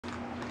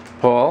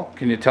Paul,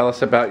 can you tell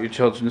us about your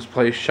Children's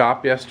Place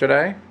shop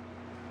yesterday?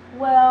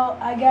 Well,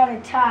 I got a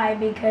tie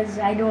because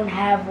I don't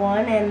have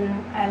one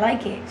and I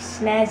like it. It's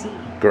snazzy.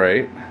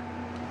 Great.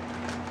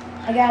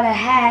 I got a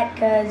hat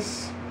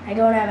because I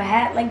don't have a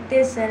hat like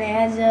this and it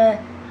has a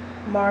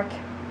mark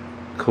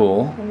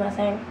Cool. in my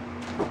thing.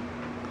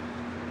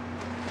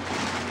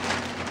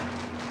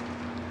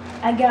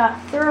 I got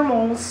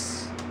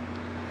thermals,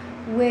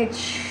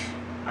 which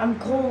I'm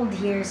cold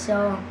here,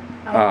 so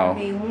I want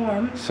to be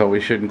warm. So we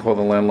shouldn't call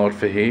the landlord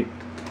for heat?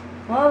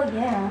 Well,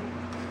 yeah.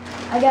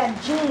 I got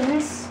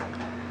jeans,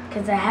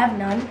 because I have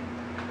none.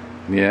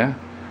 Yeah?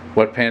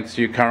 What pants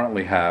do you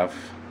currently have?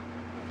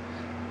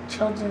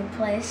 Children's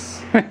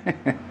Place.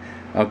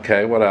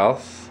 Okay, what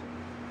else?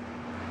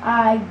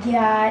 I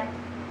got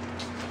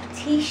a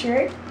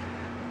t-shirt.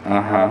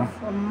 Uh-huh.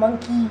 Of a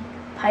monkey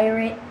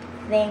pirate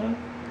thing.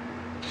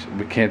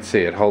 We can't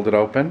see it. Hold it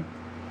open.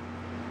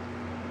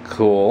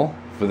 Cool.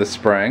 For the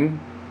spring.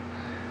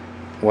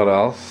 What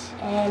else?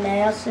 And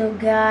I also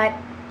got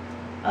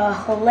a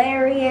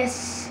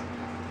hilarious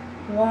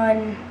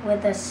one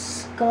with a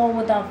skull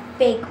with a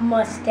fake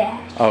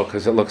mustache. Oh,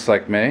 because it looks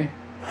like me?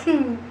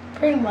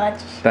 Pretty much.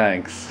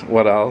 Thanks.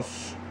 What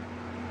else?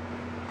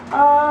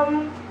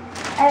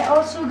 I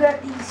also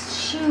got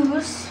these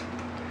shoes.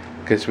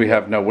 Because we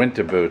have no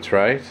winter boots,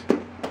 right?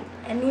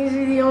 And these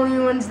are the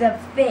only ones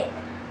that fit.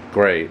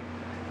 Great.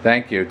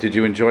 Thank you. Did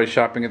you enjoy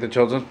shopping at the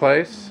Children's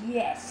Place?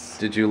 Yes.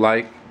 Did you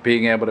like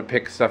being able to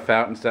pick stuff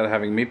out instead of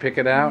having me pick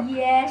it out?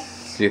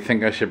 Yes. Do you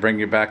think I should bring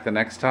you back the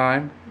next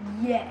time?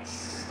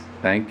 Yes.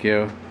 Thank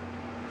you.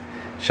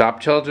 Shop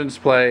Children's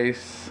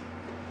Place.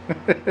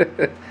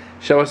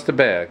 Show us the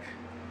bag.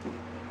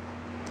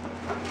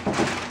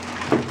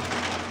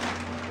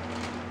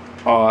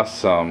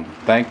 Awesome.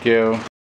 Thank you.